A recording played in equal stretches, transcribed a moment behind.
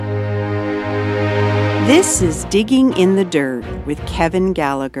This is Digging in the Dirt with Kevin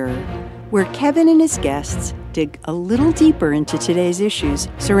Gallagher, where Kevin and his guests dig a little deeper into today's issues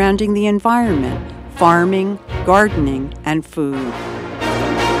surrounding the environment, farming, gardening, and food.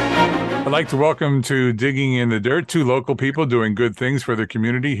 I'd like to welcome to Digging in the Dirt two local people doing good things for the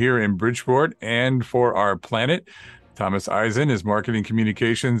community here in Bridgeport and for our planet. Thomas Eisen is Marketing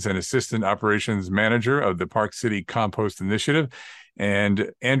Communications and Assistant Operations Manager of the Park City Compost Initiative,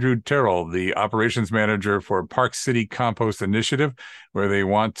 and Andrew Terrell, the Operations Manager for Park City Compost Initiative, where they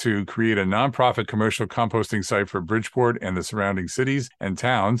want to create a nonprofit commercial composting site for Bridgeport and the surrounding cities and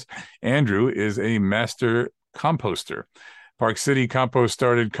towns. Andrew is a master composter. Park City Compost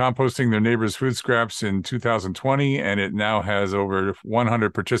started composting their neighbors' food scraps in 2020, and it now has over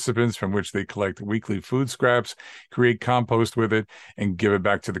 100 participants from which they collect weekly food scraps, create compost with it, and give it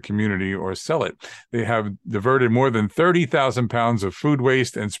back to the community or sell it. They have diverted more than 30,000 pounds of food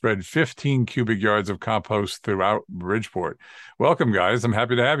waste and spread 15 cubic yards of compost throughout Bridgeport. Welcome, guys. I'm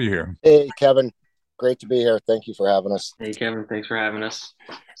happy to have you here. Hey, Kevin. Great to be here. Thank you for having us. Hey, Kevin. Thanks for having us.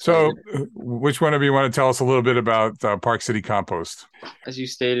 So which one of you want to tell us a little bit about Park City Compost? As you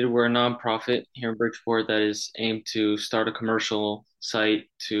stated, we're a nonprofit here in Bridgeport that is aimed to start a commercial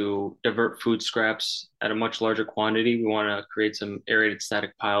site to divert food scraps at a much larger quantity. We want to create some aerated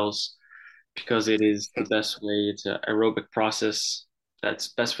static piles because it is the best way. It's an aerobic process that's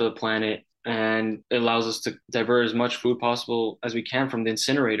best for the planet, and it allows us to divert as much food possible as we can from the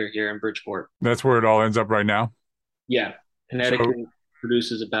incinerator here in Bridgeport. That's where it all ends up right now? Yeah. Connecticut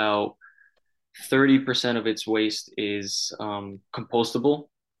produces about 30% of its waste is compostable,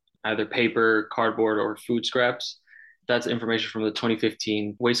 either paper, cardboard, or food scraps. That's information from the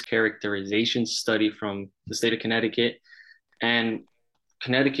 2015 Waste Characterization Study from the state of Connecticut. And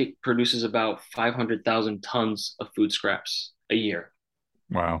Connecticut produces about 500,000 tons of food scraps a year.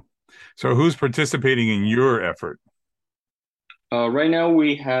 Wow. So who's participating in your effort? Right now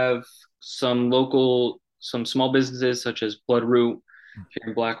we have some small businesses such as Bloodroot here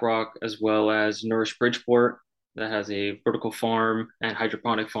in Black Rock, as well as Nourish Bridgeport that has a vertical farm and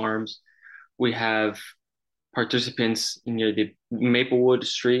hydroponic farms. We have participants near the Maplewood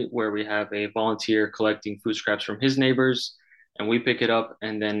Street where we have a volunteer collecting food scraps from his neighbors, and we pick it up.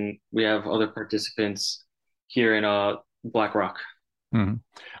 And then we have other participants here in Black Rock. Mm-hmm.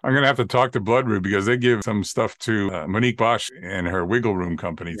 I'm going to have to talk to Bloodroot because they give some stuff to Monique Bosch and her Wiggle Room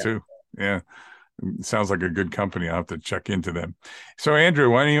company too. Yeah. Sounds like a good company. I'll have to check into them. So Andrew,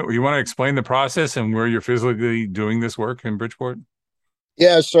 why don't you want to explain the process and where you're physically doing this work in Bridgeport?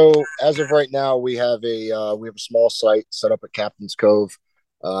 Yeah. So as of right now, we have a small site set up at Captain's Cove.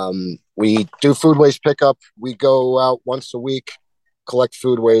 We do food waste pickup. We go out once a week, collect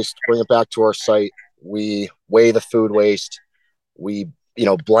food waste, bring it back to our site. We weigh the food waste. We,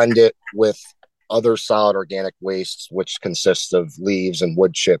 blend it with other solid organic wastes, which consists of leaves and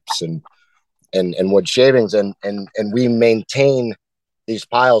wood chips and wood shavings, and we maintain these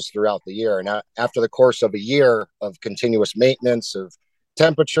piles throughout the year. And after the course of a year of continuous maintenance of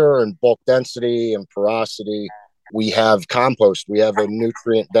temperature and bulk density and porosity, we have compost. We have a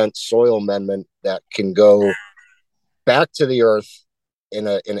nutrient dense soil amendment that can go back to the earth in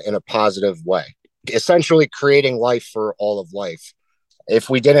a positive way, essentially creating life for all of life.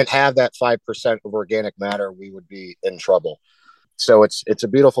 If we didn't have that 5% of organic matter, we would be in trouble. So it's a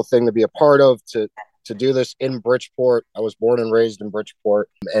beautiful thing to be a part of, to do this in Bridgeport. I was born and raised in Bridgeport,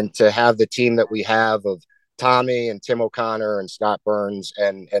 and to have the team that we have of Tommy and Tim O'Connor and Scott Burns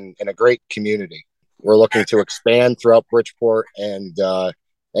and a great community. We're looking to expand throughout Bridgeport and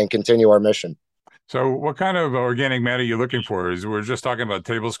continue our mission. So what kind of organic matter are you looking for? We're just talking about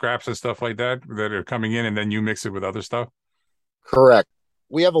table scraps and stuff like that are coming in, and then you mix it with other stuff? Correct.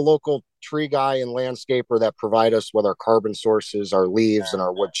 We have a local tree guy and landscaper that provide us with our carbon sources, our leaves and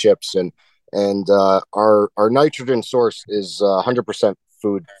our wood chips, and our nitrogen source is 100%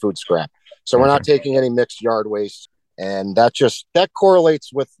 food scrap. So we're not taking any mixed yard waste, and that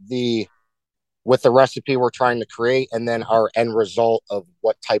correlates with the recipe we're trying to create, and then our end result of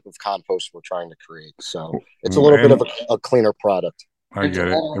what type of compost we're trying to create. So it's a little bit of a cleaner product. I get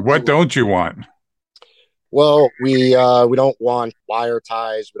it. What don't you want? Well, we don't want wire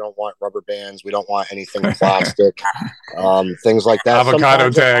ties. We don't want rubber bands. We don't want anything plastic, things like that. Avocado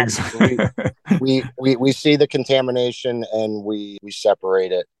tags. we see the contamination and we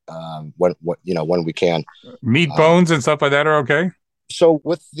separate it when we can. Meat bones and stuff like that are okay. So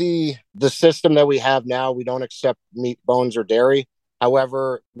with the system that we have now, we don't accept meat, bones, or dairy.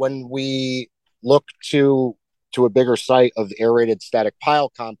 However, when we look to a bigger site of aerated static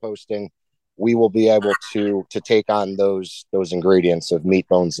pile composting, we will be able to take on those ingredients of meat,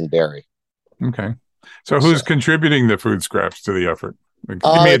 bones, and dairy. Okay. So who's contributing the food scraps to the effort? Like,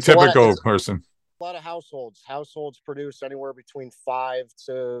 give me a It's a lot. typical It's person. a lot of households. Households produce anywhere between 5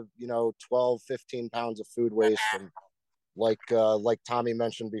 to 12, 15 pounds of food waste, and like Tommy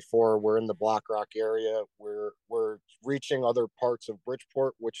mentioned before, we're in the Black Rock area. We're reaching other parts of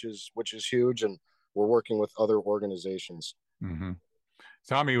Bridgeport, which is huge, and we're working with other organizations. Mm-hmm.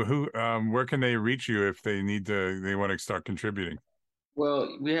 Tommy, where can they reach you if they want to start contributing?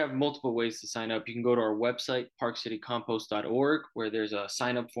 Well, we have multiple ways to sign up. You can go to our website, parkcitycompost.org, where there's a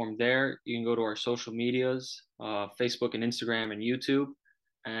sign up form there. You can go to our social medias, Facebook and Instagram and YouTube.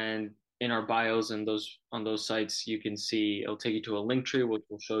 And in our bios and those on those sites, you can see it'll take you to a link tree, which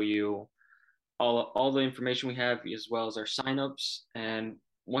will show you all the information we have, as well as our signups. And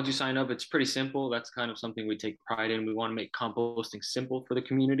once you sign up, it's pretty simple. That's kind of something we take pride in. We want to make composting simple for the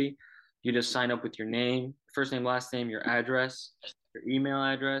community. You just sign up with your name, first name, last name, your address, your email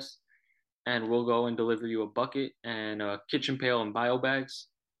address, and we'll go and deliver you a bucket and a kitchen pail and bio bags.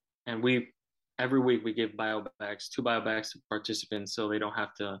 And we every week we give bio bags, 2 bio bags to participants, so they don't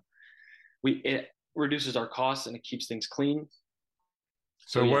have to. It reduces our costs and it keeps things clean.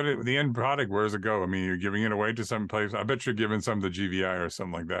 So yeah. what the end product? Where does it go? I mean, you're giving it away to some place. I bet you're giving some to GVI or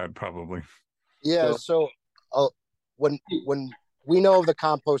something like that, probably. Yeah. So when we know of the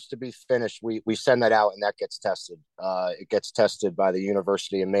compost to be finished, we send that out and that gets tested. It gets tested by the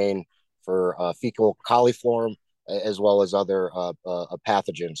University of Maine for fecal coliform as well as other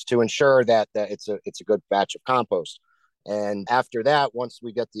pathogens to ensure that it's a good batch of compost. And after that, once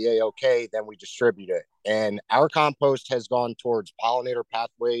we get the AOK, then we distribute it. And our compost has gone towards pollinator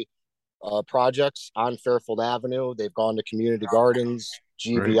pathway projects on Fairfield Avenue. They've gone to community gardens,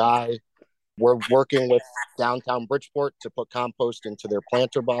 GVI. Great. We're working with downtown Bridgeport to put compost into their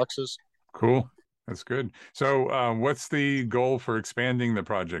planter boxes. Cool. That's good. So what's the goal for expanding the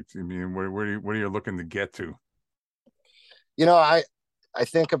project? I mean, what are you looking to get to? I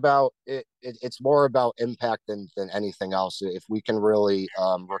think about it, it's more about impact than anything else. If we can really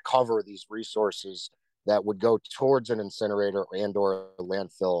recover these resources that would go towards an incinerator and or a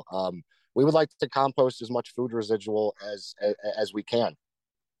landfill, we would like to compost as much food residual as we can,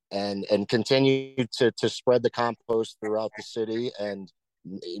 and continue to spread the compost throughout the city and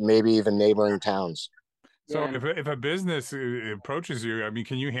maybe even neighboring towns. So if a business approaches you, I mean,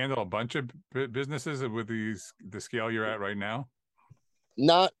 can you handle a bunch of businesses with the scale you're at right now?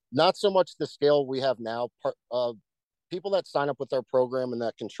 Not so much the scale we have now. People that sign up with our program and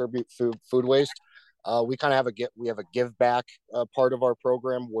that contribute food waste, we kind of have a give back part of our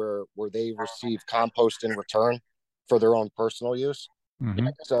program where they receive compost in return for their own personal use. Mm-hmm.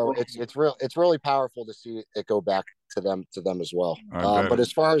 So it's really powerful to see it go back to them as well. But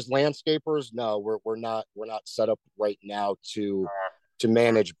as far as landscapers, no, we're not set up right now to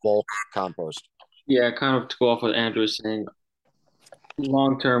manage bulk compost. Yeah, kind of to go off what Andrew was saying.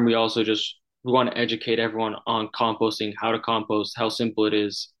 Long term, we want to educate everyone on composting, how to compost, how simple it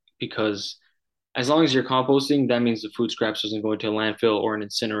is, because as long as you're composting, that means the food scraps doesn't go into a landfill or an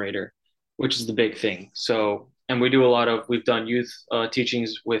incinerator, which is the big thing. So, and we've done youth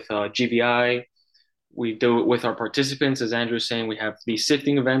teachings with GVI. We do it with our participants. As Andrew was saying, we have these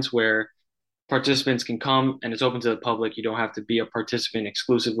sifting events where participants can come and it's open to the public. You don't have to be a participant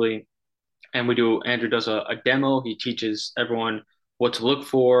exclusively. And Andrew does a demo. He teaches everyone what to look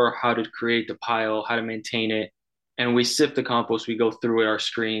for, how to create the pile, how to maintain it. And we sift the compost, we go through our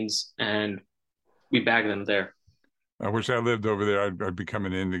screens and we bag them there. I wish I lived over there. I'd be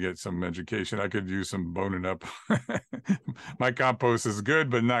coming in to get some education. I could use some boning up. My compost is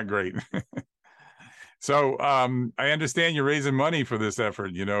good, but not great. So I understand you're raising money for this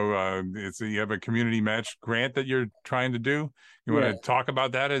effort. You have a community match grant that you're trying to do. You want to talk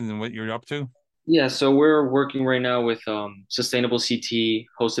about that and what you're up to? Yeah, so we're working right now with Sustainable CT,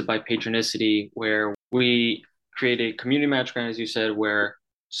 hosted by Patronicity, where we create a community match grant, as you said, where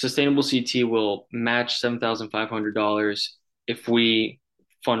Sustainable CT will match $7,500 if we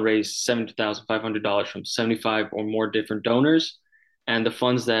fundraise $7,500 from 75 or more different donors. And the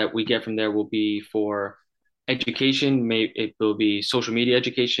funds that we get from there will be for education. It will be social media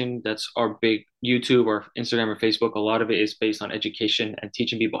education. That's our big YouTube or Instagram or Facebook. A lot of it is based on education and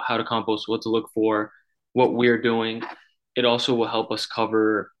teaching people how to compost, what to look for, what we're doing. It also will help us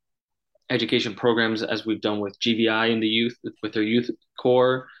cover education programs as we've done with GVI in the youth, with their youth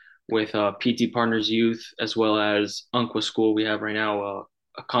core, with PT Partners Youth, as well as Umpqua School. We have right now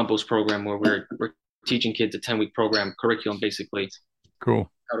a compost program where we're teaching kids a 10-week program curriculum, basically.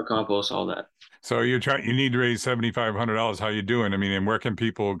 Cool. How to compost, all that. So you need to raise $7,500. How you doing? I mean, and where can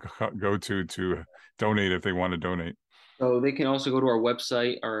people go to donate if they want to donate? So they can also go to our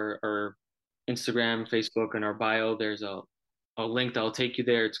website, our Instagram, Facebook, in our bio, there's a link that'll take you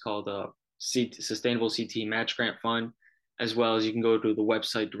there. It's called Sustainable CT Match Grant Fund, as well as you can go to the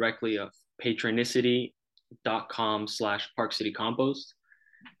website directly of patronicity.com/Park City Compost,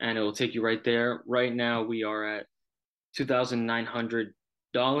 and it will take you right there. Right now, we are at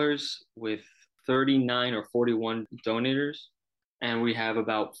 $2,900 with 39 or 41 donators, and we have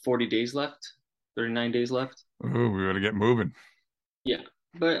about 40 days left, 39 days left. Ooh, we got to get moving. Yeah,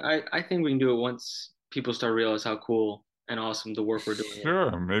 but I think we can do it once people start realize how cool and awesome the work we're doing.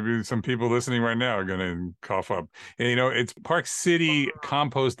 Sure. Maybe some people listening right now are going to cough up. And, it's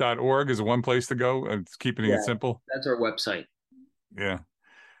parkcitycompost.org is one place to go. It's keeping it simple. That's our website. Yeah.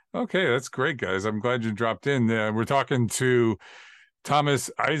 Okay, that's great, guys. I'm glad you dropped in. We're talking to Thomas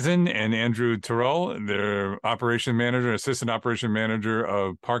Eisen and Andrew Terrell, their assistant operation manager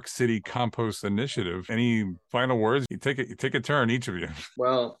of Park City Compost Initiative. Any final words? You take a turn, each of you.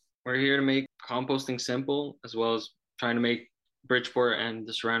 Well, we're here to make composting simple, as well as trying to make Bridgeport and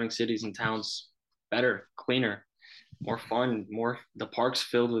the surrounding cities and towns better, cleaner, more fun, the parks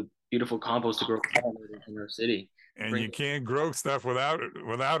filled with beautiful compost to grow in our city. And you can't grow stuff without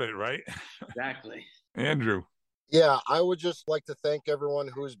it, right? Exactly. Andrew. Yeah, I would just like to thank everyone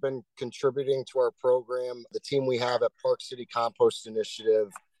who's been contributing to our program, the team we have at Park City Compost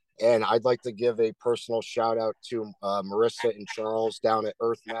Initiative. And I'd like to give a personal shout out to Marissa and Charles down at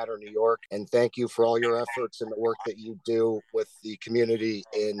Earth Matter, New York. And thank you for all your efforts and the work that you do with the community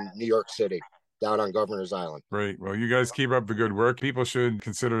in New York City, down on Governor's Island. Great. Well, you guys keep up the good work. People should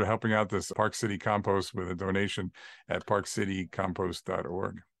consider helping out this Park City Compost with a donation at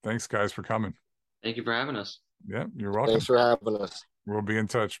parkcitycompost.org. Thanks, guys, for coming. Thank you for having us. Yeah, you're welcome. Thanks for having us. We'll be in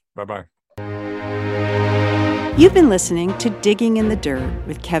touch. Bye-bye. You've been listening to Digging in the Dirt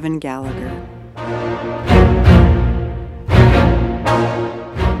with Kevin Gallagher.